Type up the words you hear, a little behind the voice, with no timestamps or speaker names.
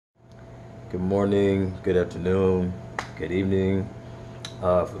Good morning, good afternoon, good evening.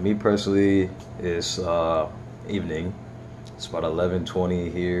 For me personally, it's evening. It's about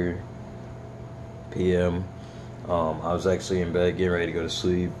 11:20 here p.m. I was actually in bed getting ready to go to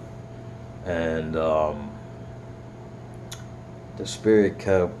sleep, and the spirit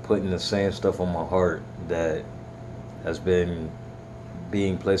kept putting the same stuff on my heart that has been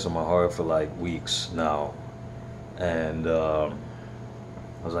being placed on my heart for like weeks now. And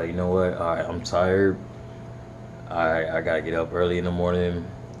I was like, you know what? All right, I'm tired. I gotta get up early in the morning.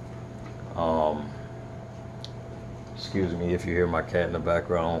 Um, Excuse me if you hear my cat in the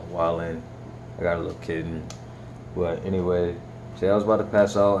background whiling. I got a little kitten. But anyway, see, I was about to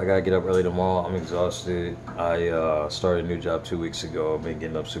pass out. I gotta get up early tomorrow. I'm exhausted. I started a new job 2 weeks ago. I've been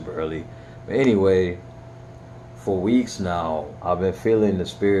getting up super early. But anyway, for weeks now, I've been feeling the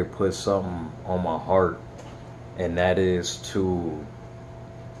spirit put something on my heart, and that is to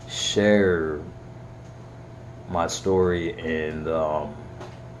share my story and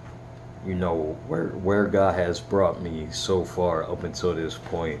where God has brought me so far up until this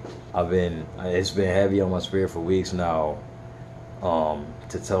point. It's been heavy on my spirit for weeks now,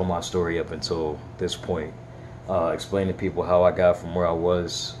 to tell my story up until this point, explain to people how I got from where I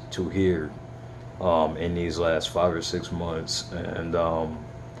was to here, in these last 5 or 6 months. And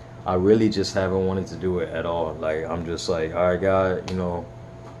I really just haven't wanted to do it at all. Like, I'm just like, all right, God,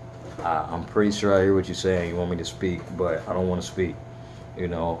 I'm pretty sure I hear what you're saying. You want me to speak, but I don't want to speak.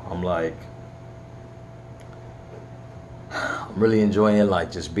 I'm like, I'm really enjoying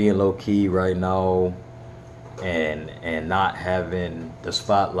like just being low key right now, and not having the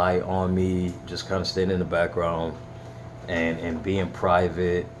spotlight on me, just kind of staying in the background and being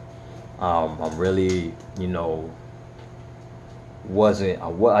private. I'm really, I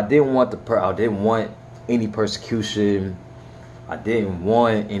didn't want I didn't want any persecution. I didn't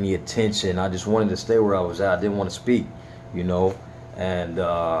want any attention. I just wanted to stay where I was at. I didn't want to speak, and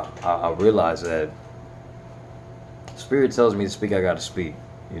I realized that Spirit tells me to speak, I got to speak,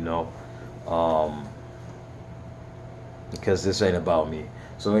 because this ain't about me.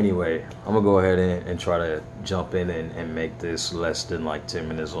 So anyway, I'm going to go ahead and try to jump in and make this less than like 10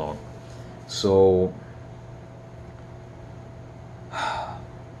 minutes long. So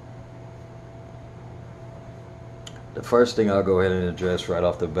the first thing I'll go ahead and address right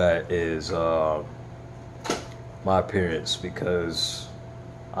off the bat is my appearance, because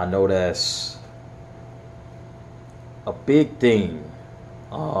I know that's a big thing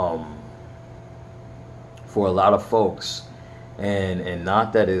for a lot of folks, and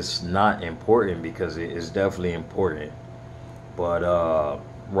not that it's not important, because it is definitely important, but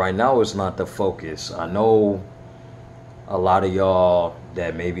right now it's not the focus. I know a lot of y'all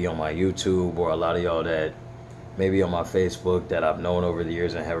that may be on my YouTube, or a lot of y'all that maybe on my Facebook that I've known over the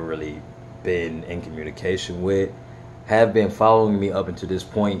years and haven't really been in communication with, have been following me up until this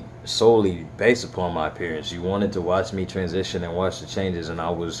point solely based upon my appearance. You wanted to watch me transition and watch the changes, and I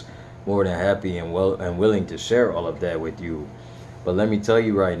was more than happy and willing to share all of that with you. But let me tell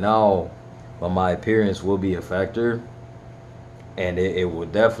you right now, my appearance will be a factor, and it will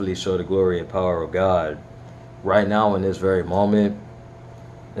definitely show the glory and power of God. Right now, in this very moment,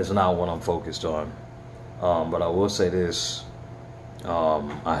 it's not what I'm focused on. But I will say this,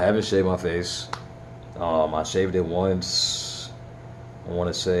 I haven't shaved my face. I shaved it once, I want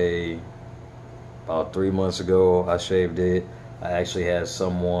to say about 3 months ago. I shaved it. I actually had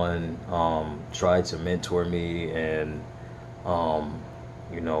someone try to mentor me and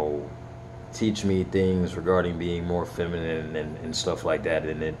teach me things regarding being more feminine and stuff like that,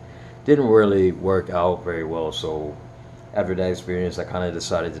 and it didn't really work out very well. So after that experience, I kind of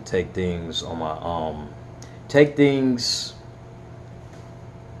decided to take things on my own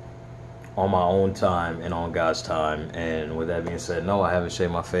time and on God's time. And with that being said, no, I haven't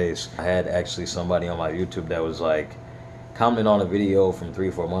shaved my face. I had actually somebody on my YouTube that was like commenting on a video from 3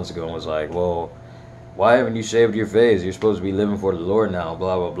 or 4 months ago and was like, well, why haven't you shaved your face? You're supposed to be living for the Lord now,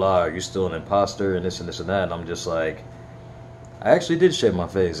 blah blah blah. You're still an imposter and this and this and that. And I'm just like, I actually did shave my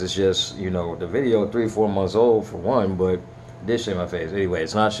face. It's just, the video 3 or 4 months old for one, but I did shave my face. Anyway,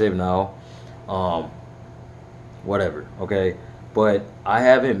 it's not shaved now. Whatever, okay? But I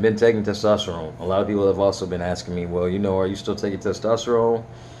haven't been taking testosterone. A lot of people have also been asking me, well, are you still taking testosterone?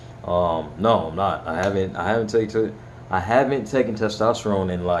 No, I'm not. I haven't taken testosterone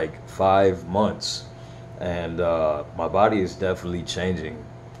in like 5 months, and my body is definitely changing,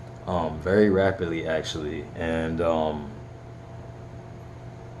 very rapidly actually, and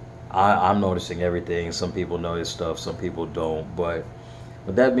I'm noticing everything. Some people notice stuff, some people don't. But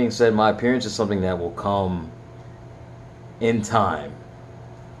with that being said, my appearance is something that will come in time.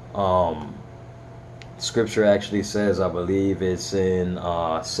 Um, Scripture actually says, I believe it's in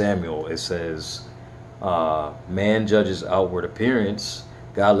Samuel, it says, man judges outward appearance,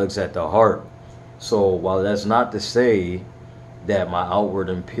 God looks at the heart. So while that's not to say that my outward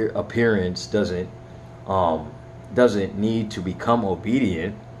appearance um, doesn't need to become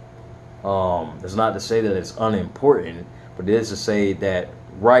obedient, it's not to say that it's unimportant, but it is to say that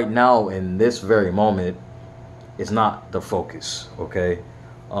right now in this very moment, it's not the focus. Okay.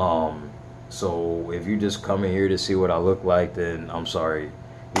 Um, so if you just come in here to see what I look like, then I'm sorry.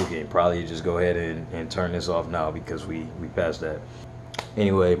 You can probably just go ahead and turn this off now because we passed that.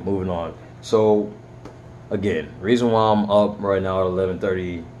 Anyway, moving on. So again, reason why I'm up right now at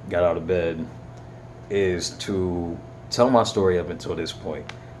 11:30, got out of bed, is to tell my story up until this point.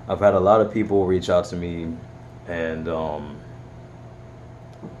 I've had a lot of people reach out to me, and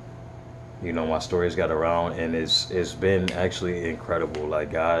my stories got around, and it's been actually incredible.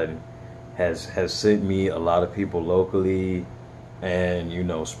 Like, God has sent me a lot of people locally, and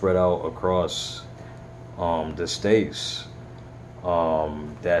spread out across the states,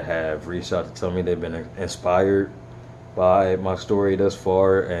 that have reached out to tell me they've been inspired by my story thus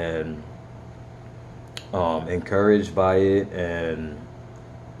far, and encouraged by it, and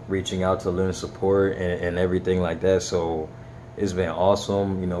reaching out to lend support and everything like that. So it's been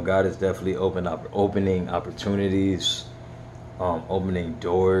awesome. God is definitely opening opportunities, opening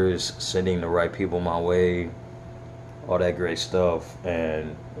doors, sending the right people my way, all that great stuff.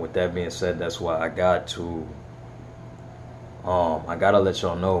 And with that being said, that's why I got to let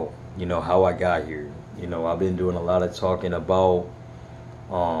y'all know, how I got here. I've been doing a lot of talking about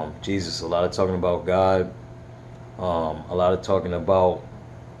Jesus, a lot of talking about God, a lot of talking about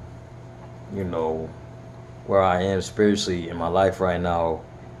where I am spiritually in my life right now,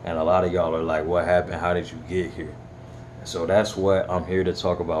 and a lot of y'all are like, what happened? How did you get here? So that's what I'm here to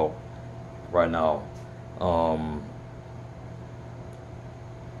talk about right now.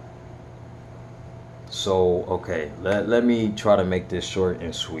 So okay, let me try to make this short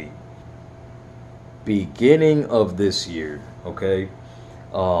and sweet. Beginning of this year, okay.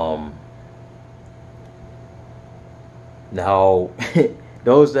 Now,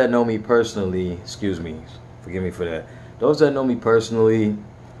 those that know me personally, excuse me, forgive me for that. Those that know me personally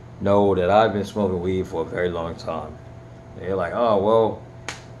know that I've been smoking weed for a very long time. And you're like, oh, well,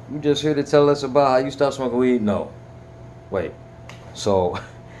 you just here to tell us about how you stopped smoking weed? No. Wait. So,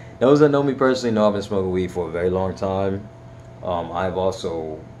 those that know me personally know I've been smoking weed for a very long time. I've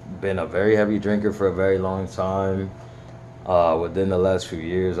also been a very heavy drinker for a very long time. Within the last few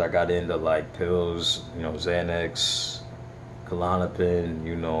years, I got into like pills, Xanax, Klonopin,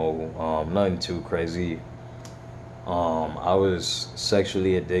 nothing too crazy. I was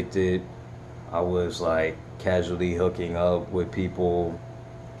sexually addicted. I was like casually hooking up with people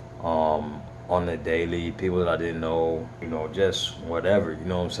on the daily, people that I didn't know, just whatever, you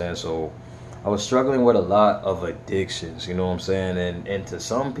know what I'm saying? So I was struggling with a lot of addictions, you know what I'm saying? And to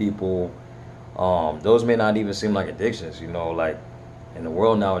some people, those may not even seem like addictions, like in the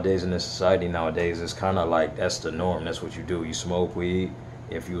world nowadays, in this society nowadays, it's kind of like that's the norm. That's what you do. You smoke weed.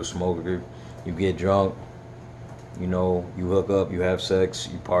 If you're a smoker, you get drunk, you hook up, you have sex,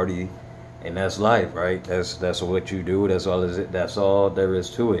 you party, and that's life, right? That's what you do. That's all there is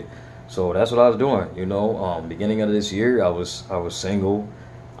to it. So that's what I was doing, beginning of this year, I was single.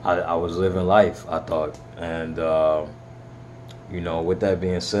 I was living life, I thought. And with that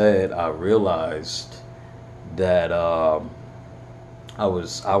being said, I realized that I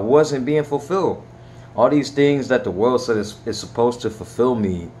wasn't being fulfilled. All these things that the world said is supposed to fulfill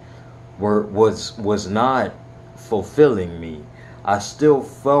me was not fulfilling me. I still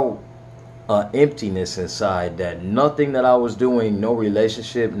felt emptiness inside that nothing that I was doing, no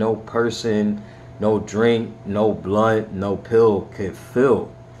relationship, no person, no drink, no blunt, no pill could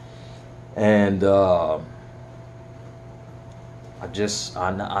fill. And I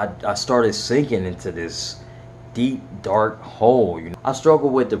started sinking into this deep dark hole. I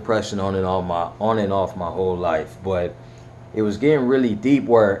struggled with depression on and off my whole life, but it was getting really deep,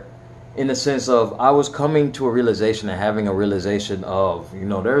 where in the sense of I was coming to a realization and having a realization of,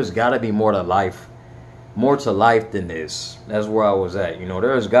 there's got to be more to life than this. That's where I was at.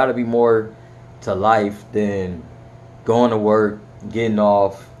 There's got to be more to life than going to work, getting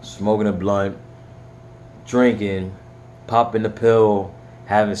off, smoking a blunt, drinking, popping the pill,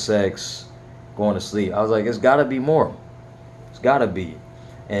 having sex, going to sleep. I was like, it's got to be more. It's got to be.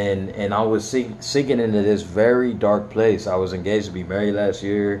 And I was sinking into this very dark place. I was engaged to be married last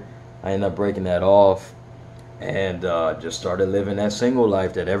year. I ended up breaking that off, and just started living that single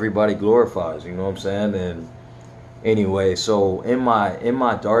life that everybody glorifies, you know what I'm saying? And Anyway, so in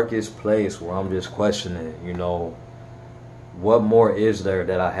my darkest place where I'm just questioning, you know, what more is there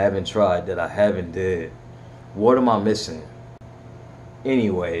that I haven't tried, that I haven't did? What am I missing?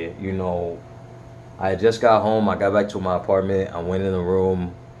 Anyway, you know, I just got home. I got back to my apartment. I went in the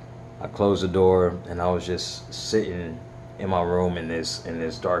room. I closed the door, and I was just sitting in my room in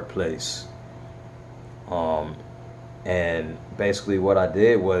this dark place. Um, and basically, what I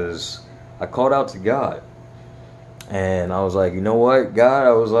did was I called out to God, and I was like, you know what, God?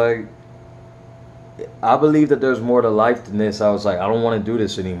 I was like, I believe that there's more to life than this. I was like, I don't want to do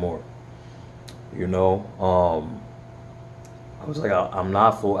this anymore. You know, I was like, I'm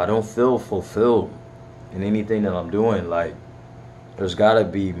not full. I don't feel fulfilled in anything that I'm doing. Like, there's got to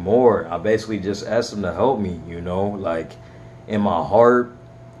be more. I basically just asked him to help me, you know, like in my heart,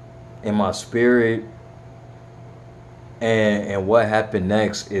 in my spirit. And what happened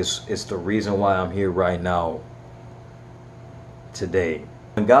next is the reason why I'm here right now, today.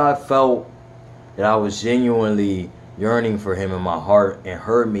 When God felt that I was genuinely yearning for him in my heart and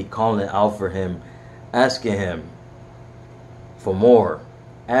heard me calling out for him, asking him for more,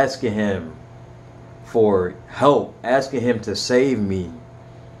 asking him for help, asking him to save me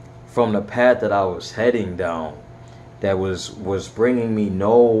from the path that I was heading down, that was bringing me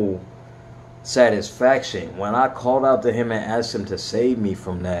no satisfaction. When I called out to him and asked him to save me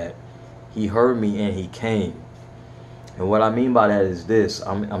from that, he heard me and he came. And what I mean by that is this: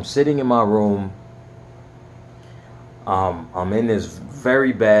 I'm sitting in my room. I'm in this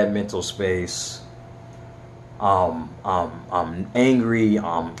very bad mental space. I'm angry,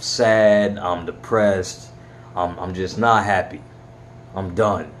 I'm sad, I'm depressed, I'm just not happy. I'm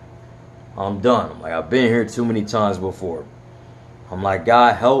done. I'm like, I've been here too many times before. I'm like,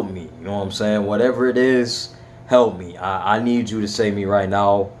 God, help me. You know what I'm saying? Whatever it is, help me. I need you to save me right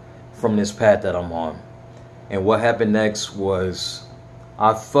now from this path that I'm on. And what happened next was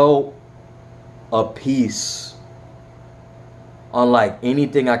I felt a peace unlike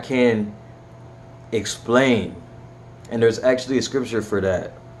anything I can explain. And there's actually a scripture for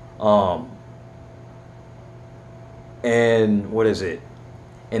that. And what is it?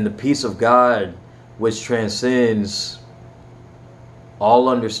 And the peace of God, which transcends all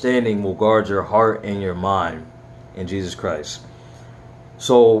understanding, will guard your heart and your mind in Jesus Christ.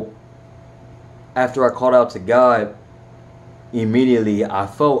 So after I called out to God, immediately I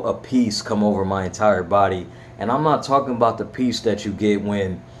felt a peace come over my entire body. And I'm not talking about the peace that you get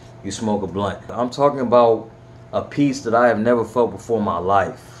when you smoke a blunt. I'm talking about a peace that I have never felt before in my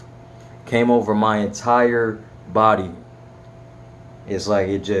life. Came over my entire body. It's like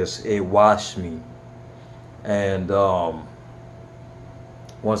it washed me. And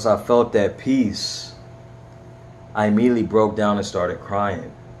once I felt that peace, I immediately broke down and started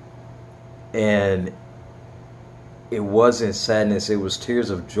crying. And it wasn't sadness, it was tears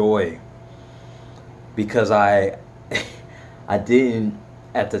of joy. Because I didn't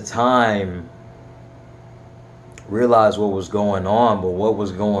at the time realize what was going on, but what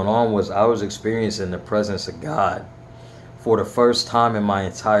was going on was I was experiencing the presence of God for the first time in my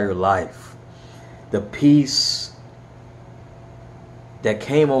entire life. The peace that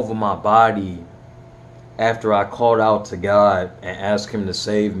came over my body after I called out to God and asked him to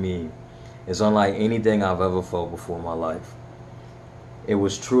save me is unlike anything I've ever felt before in my life. It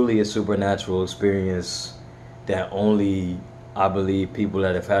was truly a supernatural experience that only, I believe, people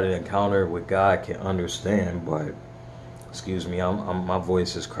that have had an encounter with God can understand. But excuse me, my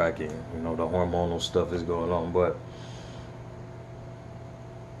voice is cracking. You know, the hormonal stuff is going on. But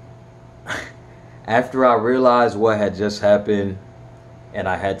after I realized what had just happened and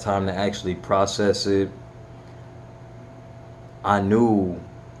I had time to actually process it, I knew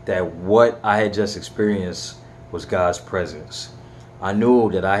that what I had just experienced was God's presence. I knew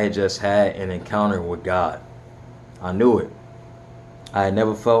that I had just had an encounter with God. I knew it. I had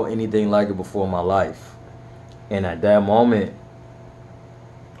never felt anything like it before in my life. And at that moment,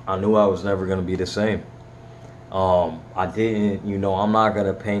 I knew I was never going to be the same. I didn't, you know, I'm not going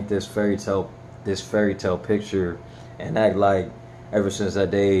to paint this fairy tale picture and act like ever since that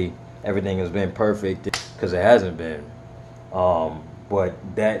day everything has been perfect, because it hasn't been. But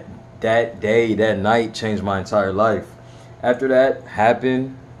that day, that night changed my entire life. After that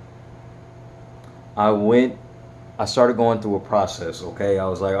happened, I started going through a process, okay? I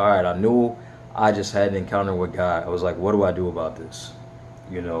was like, all right, I knew I just had an encounter with God. I was like, what do I do about this?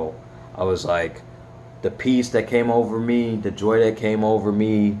 You know, I was like, the peace that came over me, the joy that came over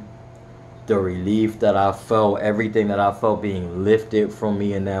me, the relief that I felt, everything that I felt being lifted from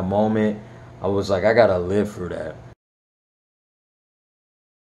me in that moment, I was like, I gotta live through that.